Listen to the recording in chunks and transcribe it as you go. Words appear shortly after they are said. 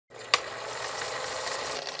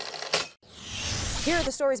Here are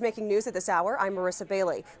the stories making news at this hour. I'm Marissa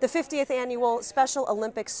Bailey. The 50th annual Special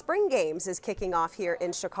Olympics Spring Games is kicking off here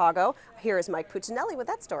in Chicago. Here is Mike Puccinelli with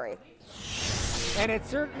that story. And it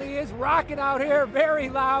certainly is rocking out here, very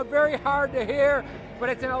loud, very hard to hear, but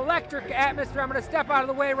it's an electric atmosphere. I'm going to step out of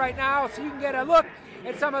the way right now so you can get a look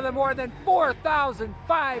at some of the more than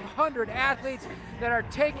 4,500 athletes that are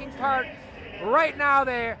taking part. Right now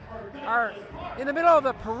they are in the middle of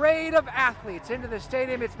the parade of athletes into the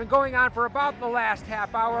stadium. It's been going on for about the last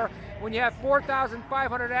half hour. When you have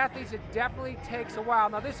 4,500 athletes, it definitely takes a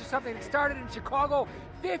while. Now, this is something that started in Chicago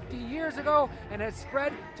 50 years ago and has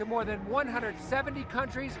spread to more than 170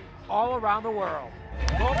 countries all around the world.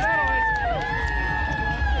 Gold medalists.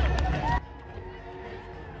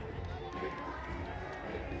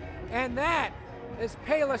 And that is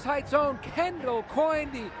Palos Heights' own Kendall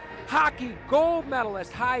Coyne, the hockey gold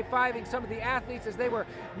medalist, high-fiving some of the athletes as they were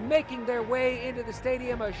making their way into the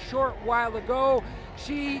stadium a short while ago.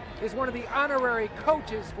 She is one of the honorary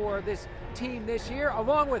coaches for this team this year,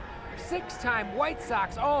 along with six-time White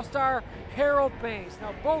Sox All-Star Harold Baines.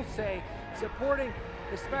 Now, both say supporting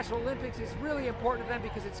the Special Olympics is really important to them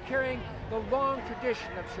because it's carrying the long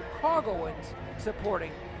tradition of Chicagoans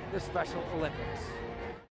supporting the Special Olympics.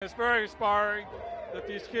 It's very inspiring that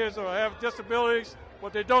these kids will have disabilities,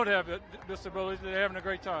 but they don't have disabilities. They're having a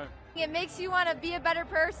great time. It makes you want to be a better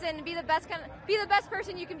person, be the best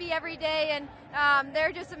person you can be every day. And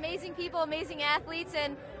they're just amazing people, amazing athletes,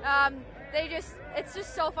 and it's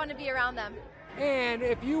just so fun to be around them. And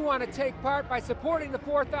if you want to take part by supporting the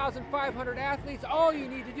 4,500 athletes, all you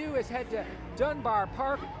need to do is head to Dunbar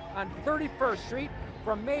Park on 31st Street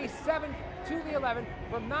from May 7th to the 11th,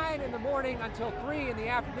 from 9 in the morning until 3 in the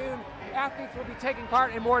afternoon. Athletes will be taking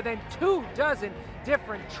part in more than 24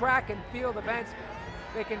 different track and field events.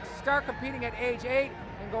 They can start competing at age 8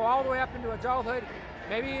 and go all the way up into adulthood,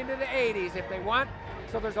 maybe into the 80s if they want.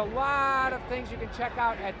 So there's a lot of things you can check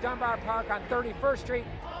out at Dunbar Park on 31st Street.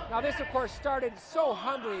 Now this, of course, started so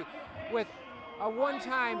humbly with a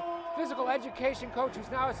one-time physical education coach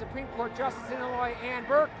who's now a Supreme Court Justice in Illinois, Ann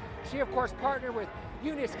Burke. She, of course, partnered with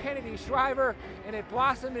Eunice Kennedy Shriver, and it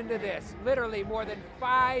blossomed into this. Literally more than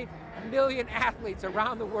 5 million athletes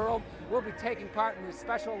around the world will be taking part in the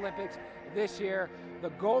Special Olympics this year, the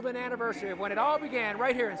golden anniversary of when it all began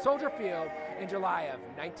right here in Soldier Field in July of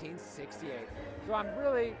 1968. So I'm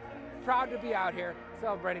really proud to be out here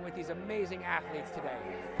celebrating with these amazing athletes today.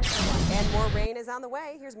 And more rain is on the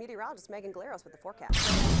way. Here's meteorologist Megan Glaros with the forecast.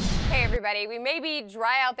 Hey everybody, we may be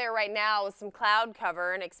dry out there right now with some cloud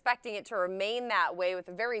cover and expecting it to remain that way with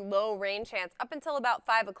a very low rain chance up until about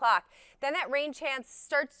 5 o'clock. Then that rain chance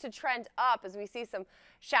starts to trend up as we see some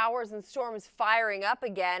showers and storms firing up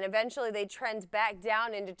again. Eventually they trend back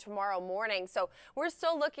down into tomorrow morning. So we're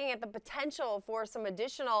still looking at the potential for some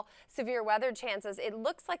additional severe weather chances. It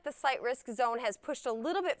looks like the slight risk zone has pushed a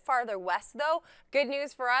little bit farther west though. Good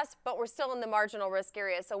news for us, but we're still in the marginal risk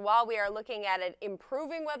area. So while we are looking at an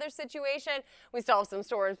improving weather situation, we still have some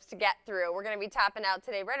storms to get through. We're going to be topping out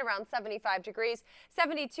today right around 75 degrees,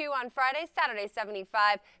 72 on Friday, Saturday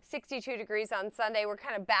 75, 62 degrees on Sunday. We're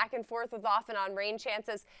kind of back and forth with off and on rain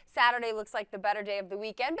chances. Saturday looks like the better day of the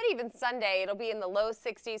weekend, but even Sunday it'll be in the low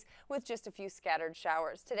 60s with just a few scattered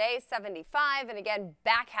showers. Today 75, and again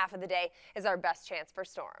back half of the day is our best chance for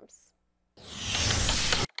storms.